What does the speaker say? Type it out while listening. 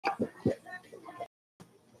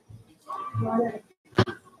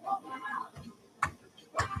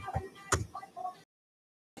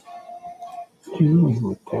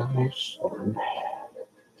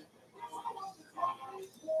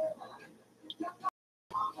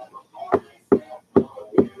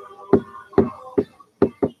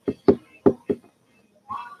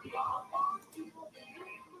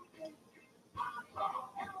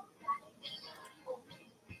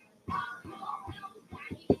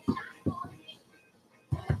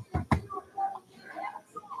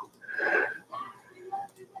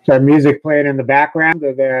So music playing in the background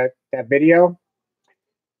of that video,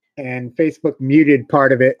 and Facebook muted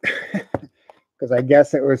part of it because I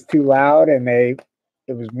guess it was too loud, and it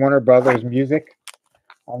was Warner Brothers music.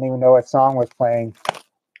 I don't even know what song was playing.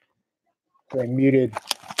 So they muted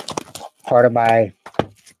part of my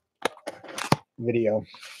video.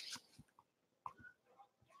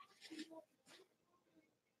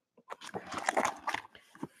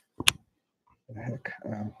 What the heck?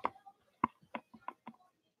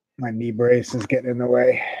 My knee brace is getting in the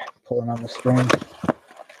way, pulling on the string.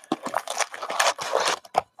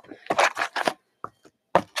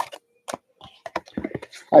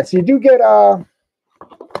 All right, so you do get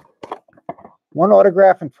one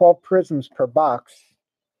autograph and 12 prisms per box.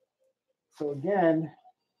 So again,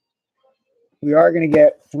 we are going to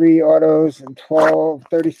get 3 autos and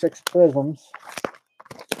 36 prisms.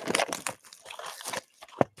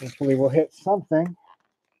 Hopefully we'll hit something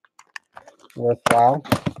worthwhile.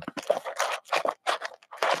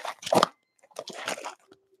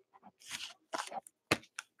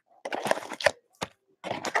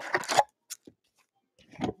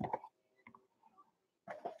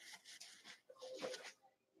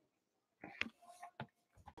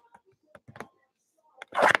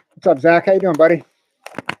 What's up, Zach? How you doing, buddy?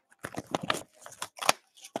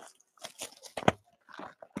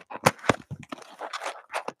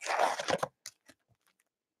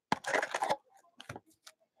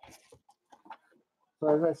 So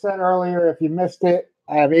as I said earlier, if you missed it,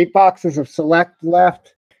 I have 8 boxes of Select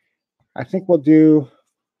left. I think we'll do,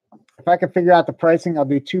 if I can figure out the pricing, I'll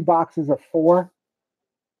do 2 boxes of 4.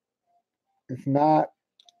 If not,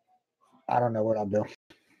 I don't know what I'll do.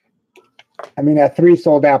 I mean, that 3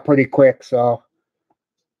 sold out pretty quick, so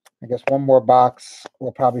I guess 1 more box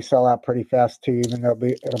will probably sell out pretty fast too, even though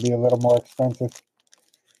it'll be a little more expensive.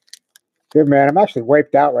 Good, man. I'm actually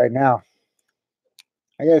wiped out right now.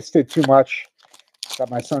 I guess did too much. Got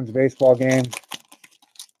my son's baseball game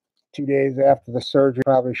 2 days after the surgery.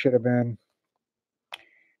 Probably should have been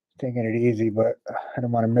taking it easy, but I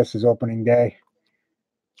didn't want to miss his opening day.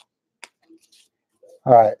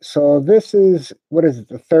 All right, so this is, what is it?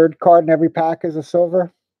 The 3rd card in every pack is a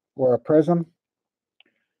silver or a prism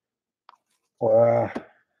or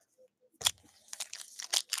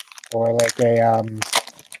like a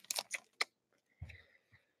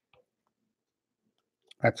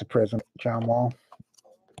that's a prism, John Wall,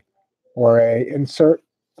 or a insert.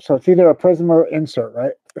 So it's either a prism or insert,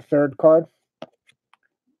 right? The 3rd card,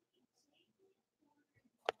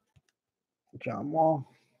 John Wall.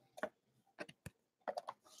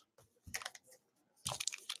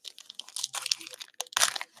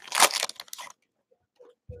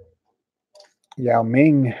 Yao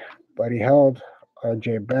Ming, Buddy Held,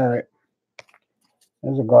 R.J. Barrett.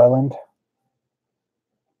 There's a Garland.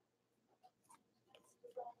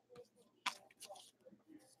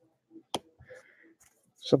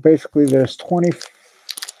 So basically there's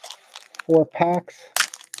 24 packs,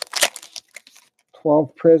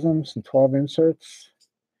 12 prisms, and 12 inserts.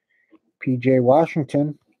 P.J.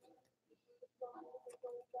 Washington.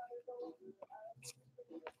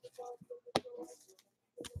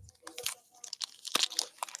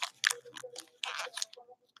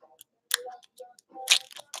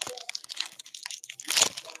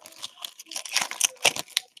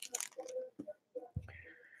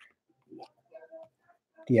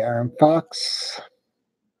 De'Aaron Fox.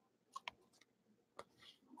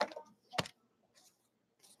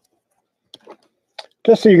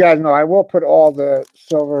 Just so you guys know, I will put all the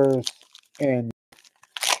silvers in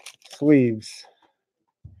sleeves.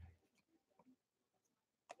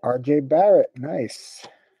 R.J. Barrett, nice.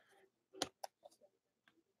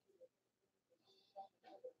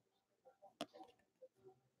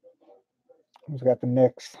 Who's got the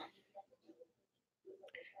Knicks?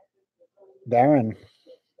 Darren.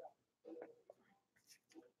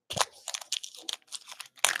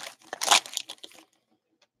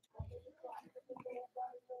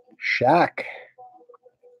 Shaq.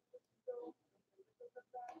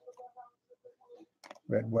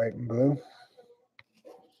 Red, white, and blue.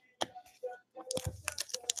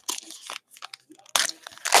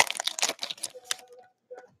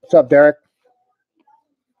 What's up, Derek?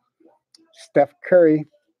 Steph Curry.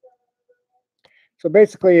 So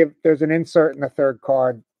basically, if there's an insert in the third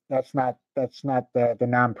card, that's not the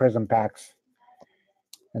non-Prizm packs.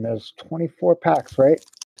 And there's 24 packs, right?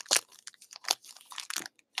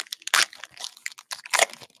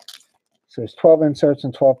 So there's 12 inserts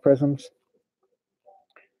and 12 Prizms.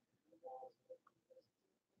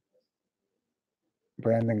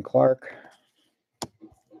 Brandon Clark.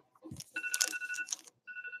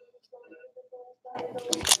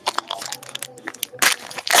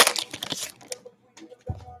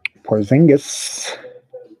 Porzingis.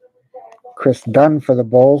 Chris Dunn for the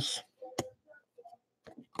Bulls.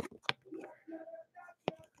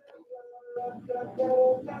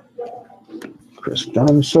 Chris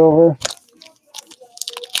Dunn silver.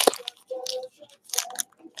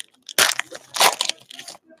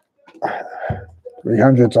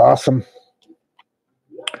 300's awesome.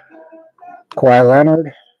 Kawhi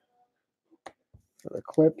Leonard for the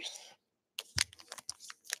Clips.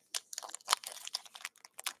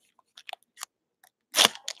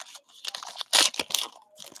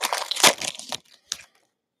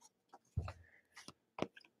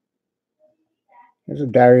 Here's a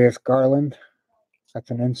Darius Garland.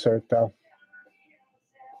 That's an insert, though.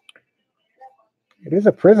 It is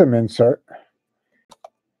a Prizm insert.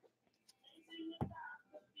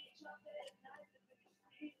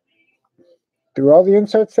 Do all the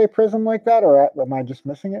inserts say Prizm like that, or am I just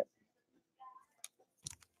missing it?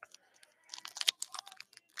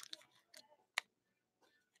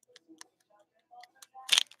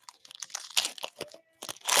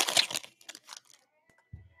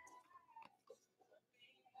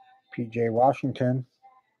 PJ Washington.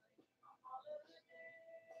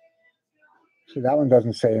 See, that one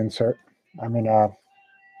doesn't say insert. I mean,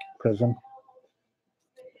 Prizm.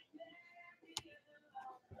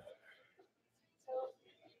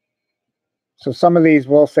 So some of these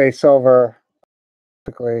will say silver,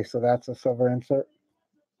 so that's a silver insert.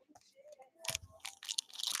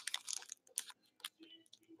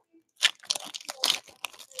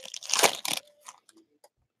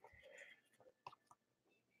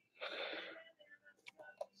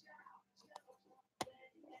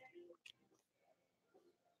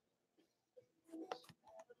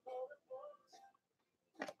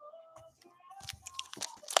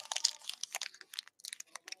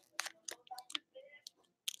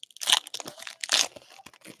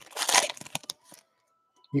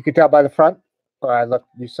 You could tell by the front. Or I looked,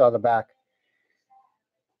 you saw the back.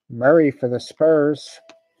 Murray for the Spurs.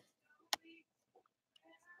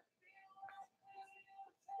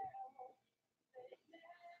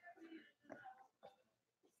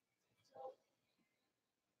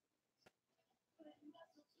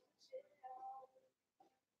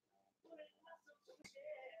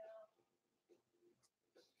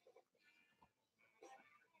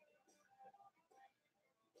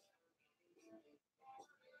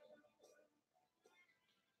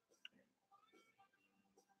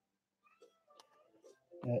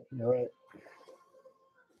 Yeah, you're right.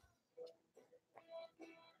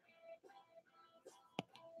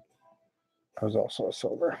 That was also a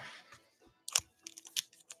silver.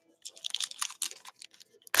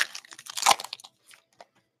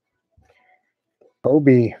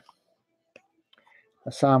 Kobe.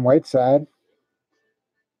 Hassan Whiteside.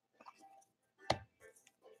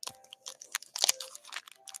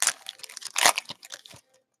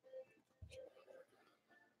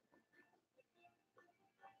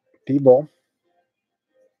 Debo.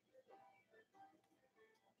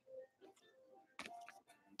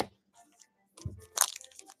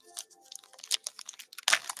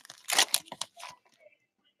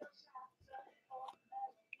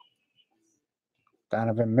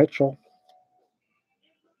 Donovan Mitchell.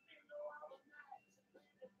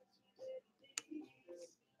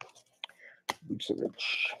 Vucevic.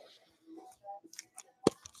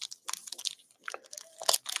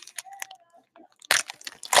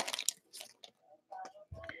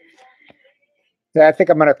 Yeah, I think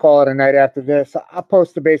I'm going to call it a night after this. I'll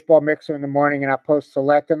post the baseball mixer in the morning, and I'll post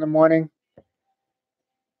select in the morning.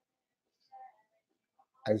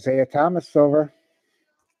 Isaiah Thomas silver.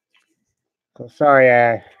 So sorry,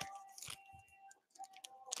 I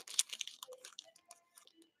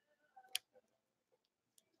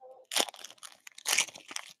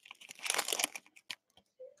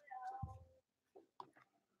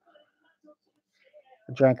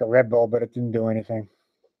drank a Red Bull, but it didn't do anything.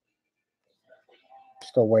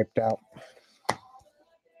 Still wiped out.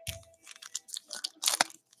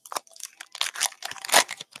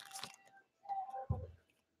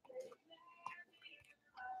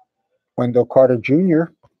 Wendell Carter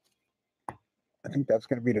Jr. I think that's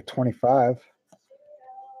going to be the 25.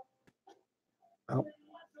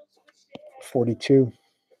 /42.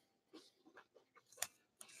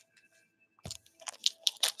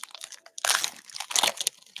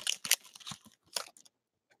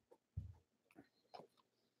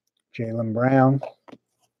 Jaylen Brown.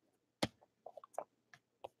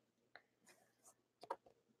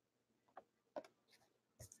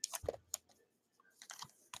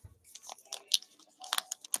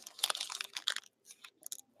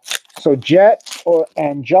 So Jet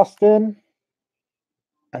and Justin,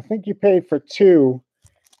 I think you paid for 2,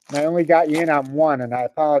 and I only got you in on 1, and I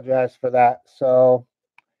apologize for that. So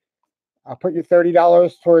I'll put you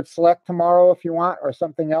 $30 towards Select tomorrow if you want, or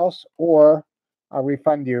something else, or I'll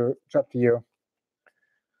refund you. It's up to you.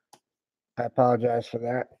 I apologize for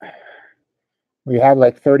that. We had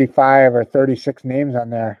like 35 or 36 names on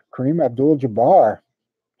there. Kareem Abdul-Jabbar,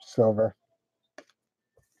 silver.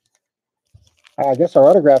 I guess our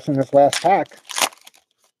autographs in this last pack.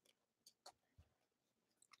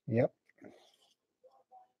 Yep.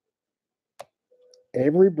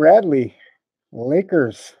 Avery Bradley,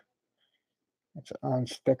 Lakers. It's on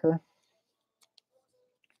sticker.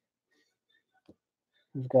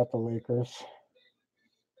 Who's got the Lakers?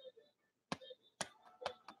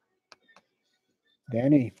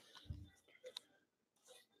 Danny.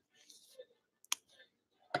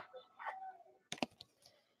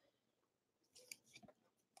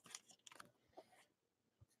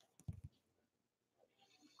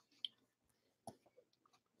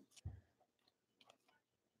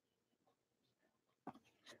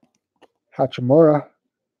 Hachimura.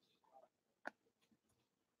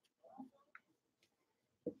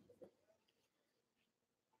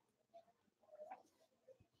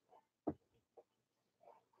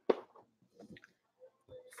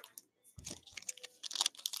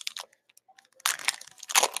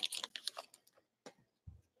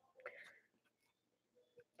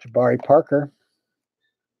 Jabari Parker.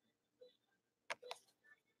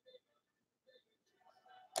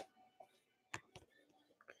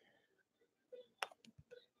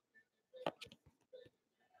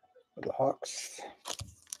 The Hawks.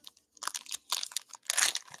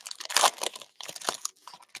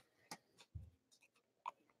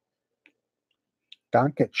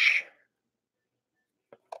 Doncic.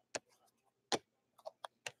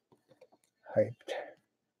 Hyped.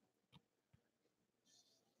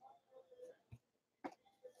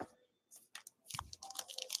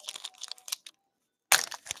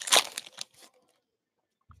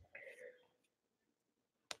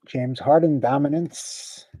 James Harden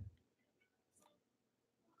dominance.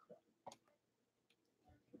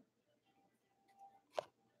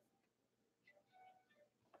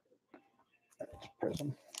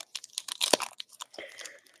 Prizm.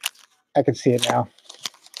 I can see it now.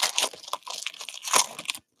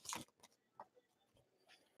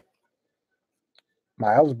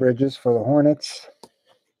 Miles Bridges for the Hornets.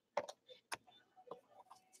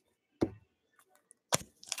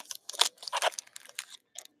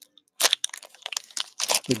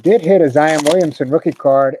 We did hit a Zion Williamson rookie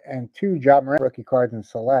card and 2 Ja Morant rookie cards in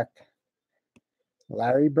Select.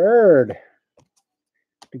 Larry Bird.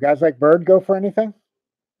 Do you guys like Bird go for anything?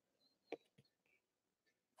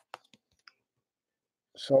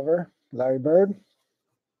 Silver, Larry Bird.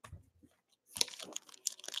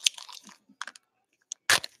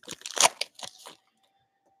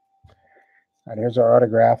 And here's our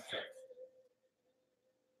autograph.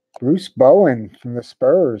 Bruce Bowen from the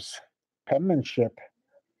Spurs. Penmanship.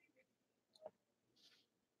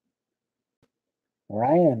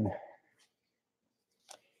 Ryan.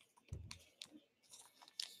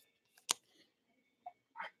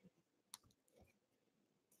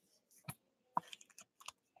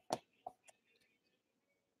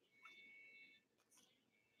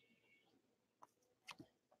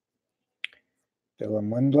 Dylan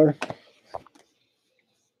Windler.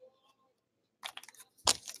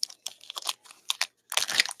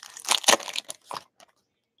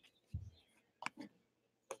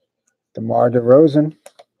 DeMar DeRozan.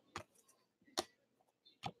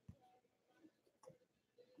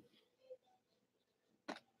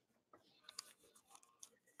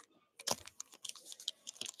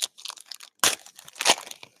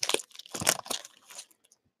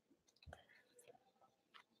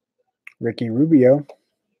 Ricky Rubio.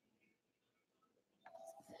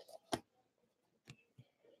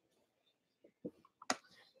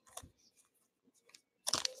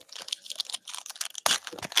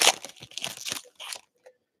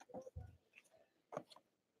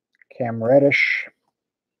 Cam Reddish.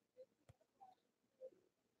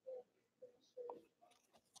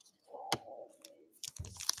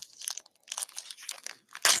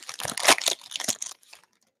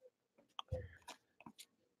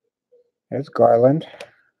 There's Garland.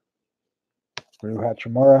 Ryu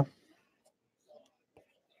Hachimura.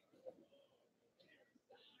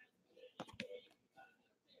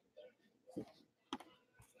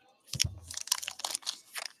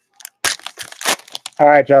 All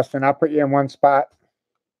right, Justin, I'll put you in one spot.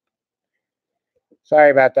 Sorry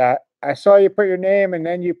about that. I saw you put your name and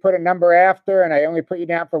then you put a number after, and I only put you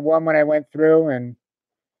down for one when I went through, and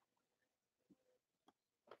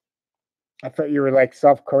I thought you were like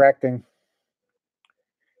self-correcting.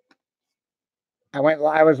 I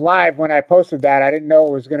was live when I posted that. I didn't know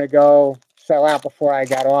it was going to go sell out before I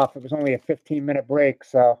got off. It was only a 15-minute break,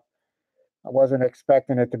 so I wasn't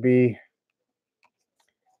expecting it to be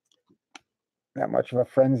that much of a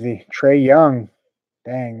frenzy. Trey Young.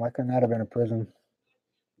 Dang, why couldn't that have been a Prizm?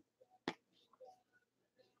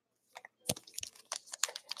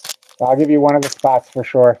 I'll give you one of the spots for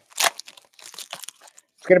sure.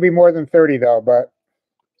 It's going to be more than 30, though, but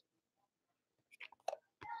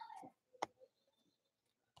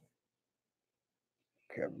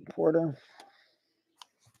Kevin Porter.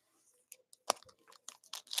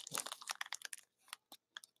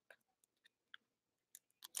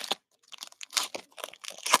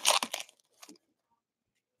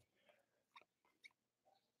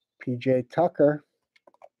 PJ Tucker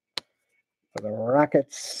for the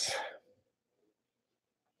Rockets.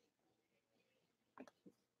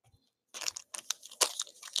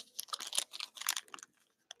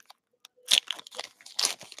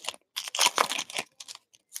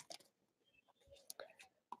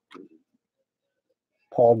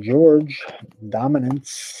 Paul George,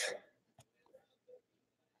 Dominance.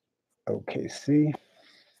 OKC.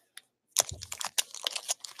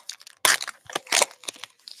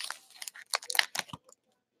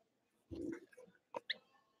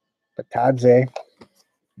 Batadze.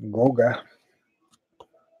 Goga.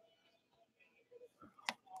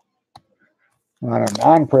 On a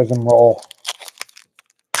non-Prizm roll.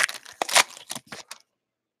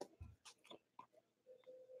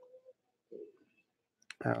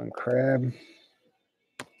 Alan Crabb.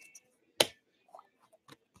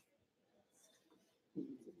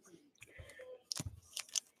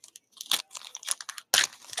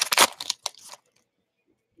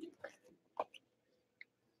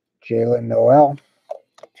 Jalen Noel.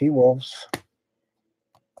 T-Wolves.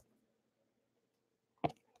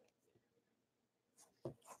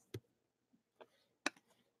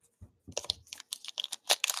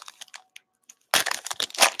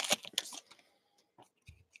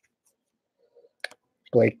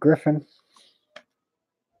 Blake Griffin.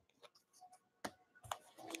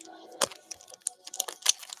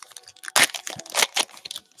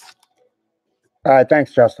 All right,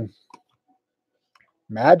 thanks, Justin.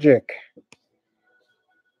 Magic.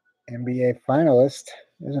 NBA finalist.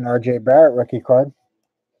 There's an RJ Barrett rookie card.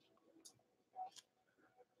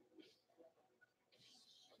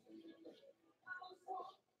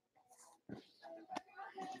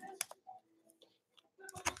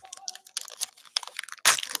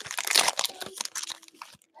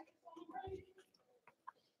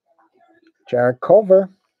 Jared Culver.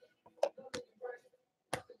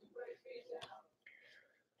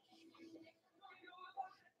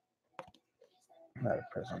 Not a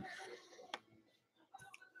Prizm.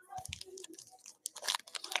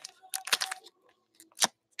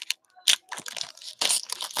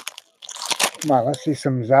 Come on, let's see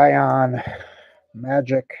some Zion.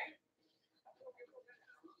 Magic.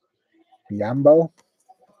 Yambo.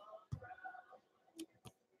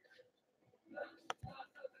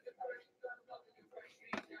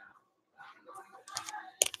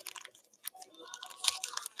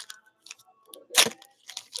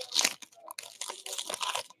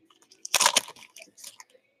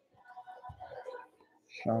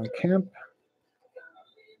 Sean Kemp.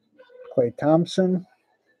 Klay Thompson.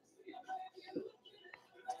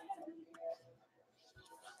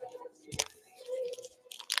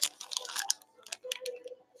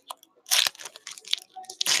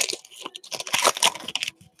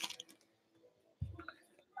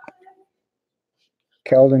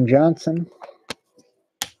 Keldon Johnson.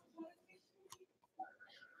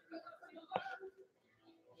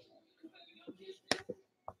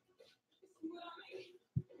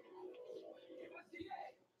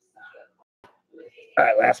 All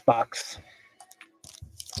right, last box.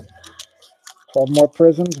 12 more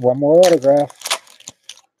Prizms, one more autograph.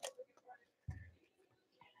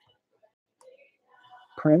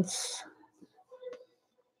 Prince.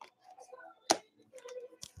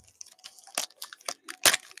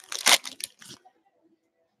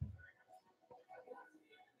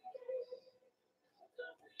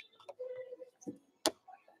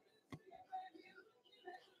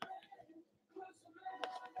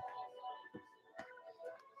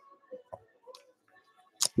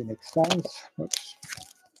 Phoenix Suns. Whoops.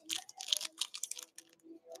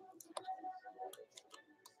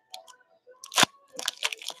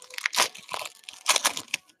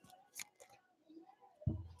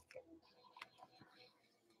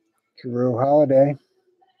 Drew Holiday.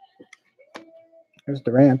 There's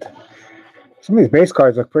Durant. Some of these base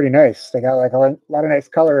cards look pretty nice. They got like a lot of nice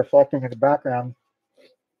color reflecting in the background.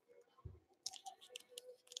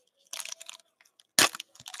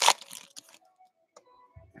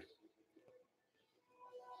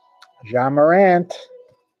 John Morant.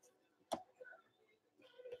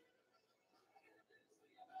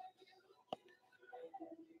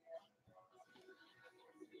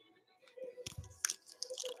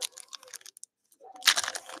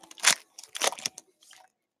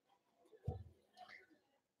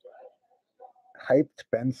 Hyped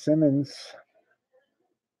Ben Simmons.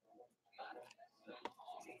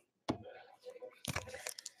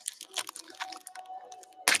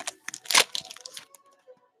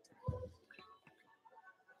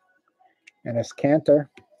 Enes Kanter.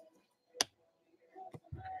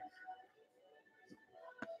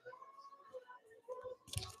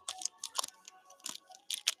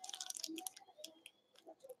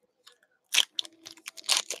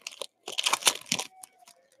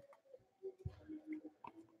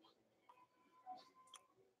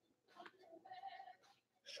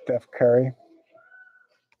 Steph Curry.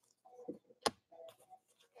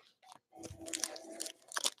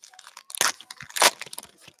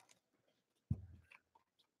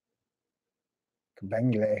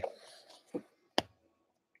 Bengley.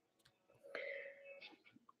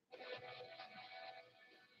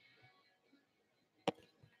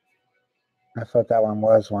 I thought that one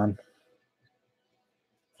was one.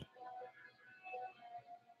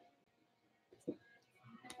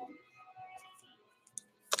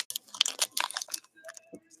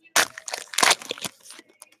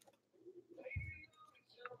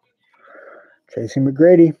 Tracy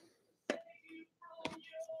McGrady.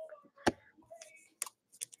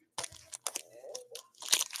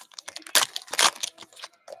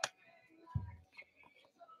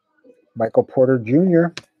 Michael Porter Jr.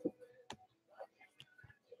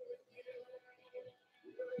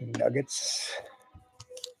 Nuggets.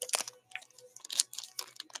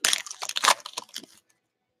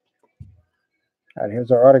 All right,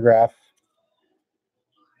 here's our autograph.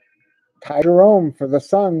 Ty Jerome for the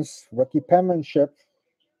Suns. Rookie penmanship.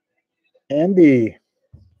 Andy.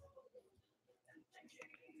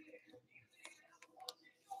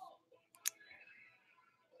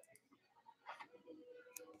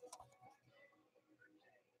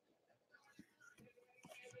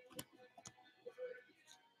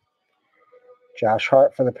 Josh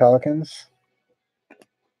Hart for the Pelicans.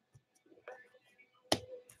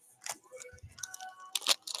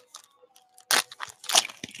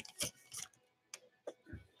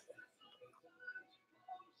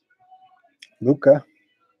 Luka.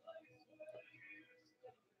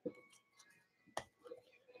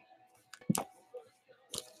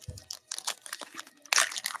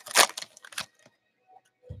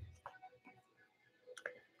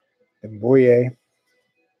 Boye.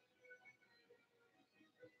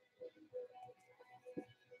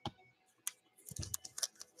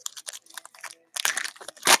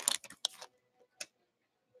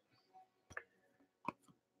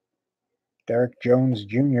 Derek Jones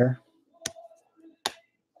Jr.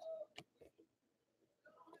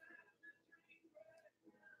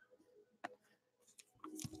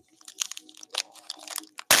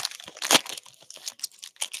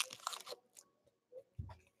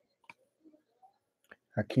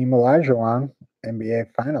 Hakeem Olajuwon,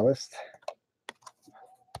 NBA finalist.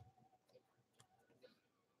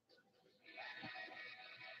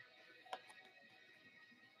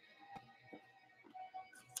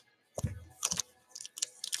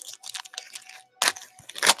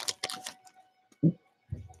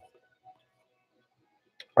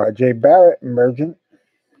 RJ Barrett, emergent.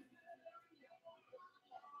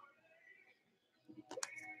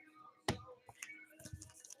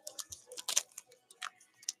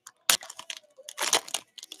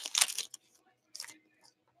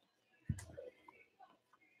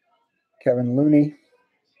 Kevin Looney.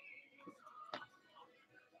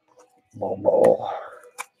 Bobo.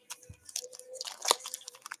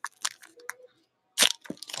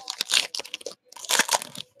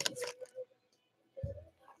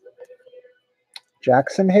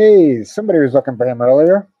 Jackson Hayes. Somebody was looking for him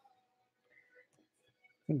earlier.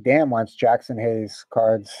 I think Dan wants Jackson Hayes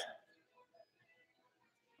cards.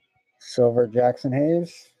 Silver Jackson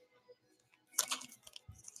Hayes.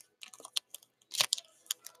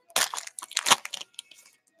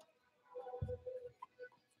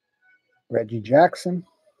 Reggie Jackson.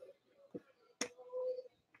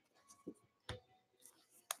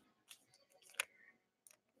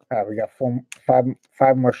 All right, we got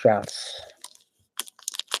five more shots.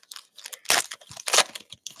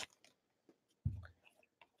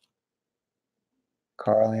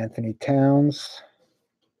 Karl Anthony Towns.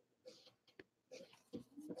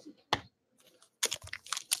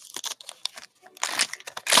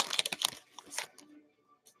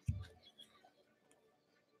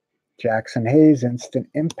 Jackson Hayes, instant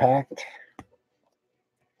impact.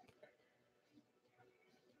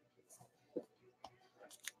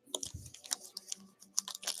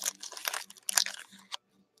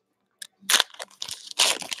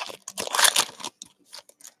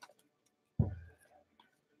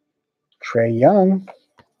 Trae Young.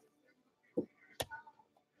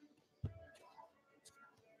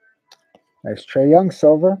 Nice Trae Young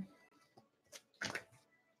silver.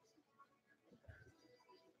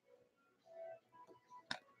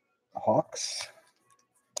 Hawks.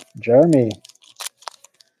 Jeremy.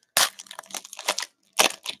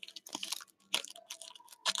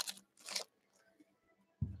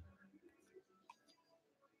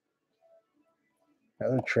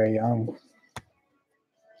 Another Trae Young.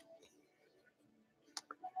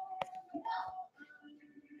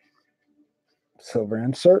 Silver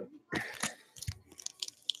insert.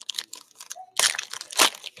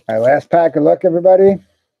 All right, last pack. Good luck, everybody.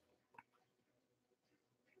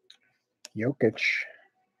 Jokic.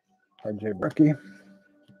 RJ Rookie.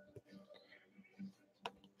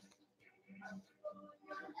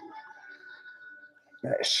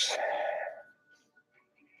 Nice.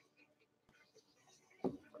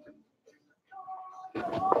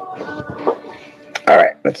 All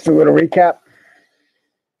right, let's do a little recap.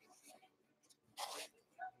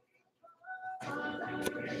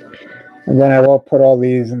 And then I will put all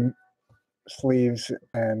these in sleeves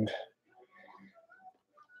and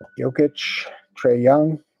Jokic, Trae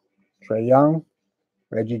Young,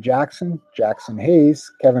 Reggie Jackson, Jackson Hayes,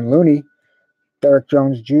 Kevin Looney, Derek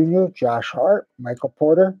Jones Jr., Josh Hart, Michael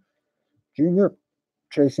Porter Jr.,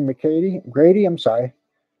 Tracy Grady, Enes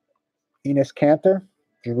Kanter,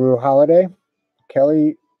 Drew Holiday,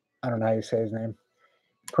 Kelly, I don't know how you say his name,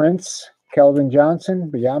 Prince, Kelvin Johnson,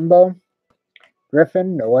 Biyombo,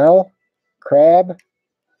 Griffin, Noel, Crab,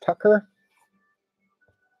 Tucker,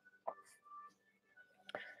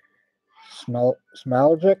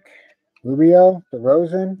 Smaljic, Rubio,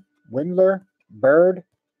 DeRozan, Windler, Bird,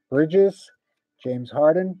 Bridges, James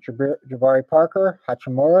Harden, Jabari Parker,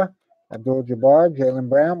 Hachimura, Abdul-Jabbar, Jaylen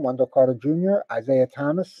Brown, Wendell Carter Jr., Isaiah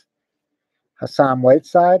Thomas, Hassan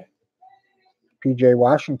Whiteside, P.J.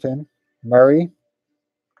 Washington, Murray,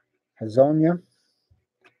 Hazonia,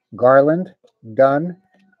 Garland, Dunn,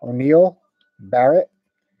 O'Neal, Barrett,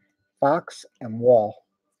 Fox, and Wall.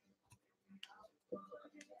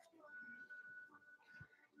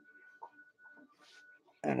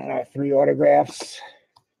 And then our 3 autographs.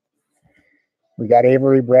 We got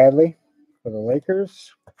Avery Bradley for the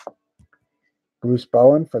Lakers, Bruce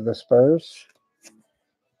Bowen for the Spurs,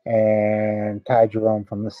 and Ty Jerome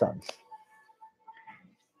from the Suns.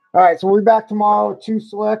 All right, so we'll be back tomorrow. 2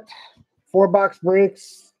 select, 4-box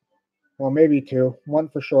breaks. Well, maybe 2. 1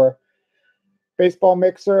 for sure. Baseball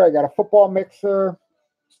mixer. I got a football mixer.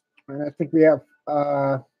 And I think we have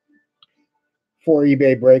 4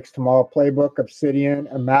 eBay breaks tomorrow. Playbook, Obsidian,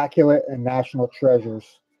 Immaculate, and National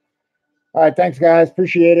Treasures. All right, thanks, guys.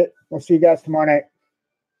 Appreciate it. We'll see you guys tomorrow night.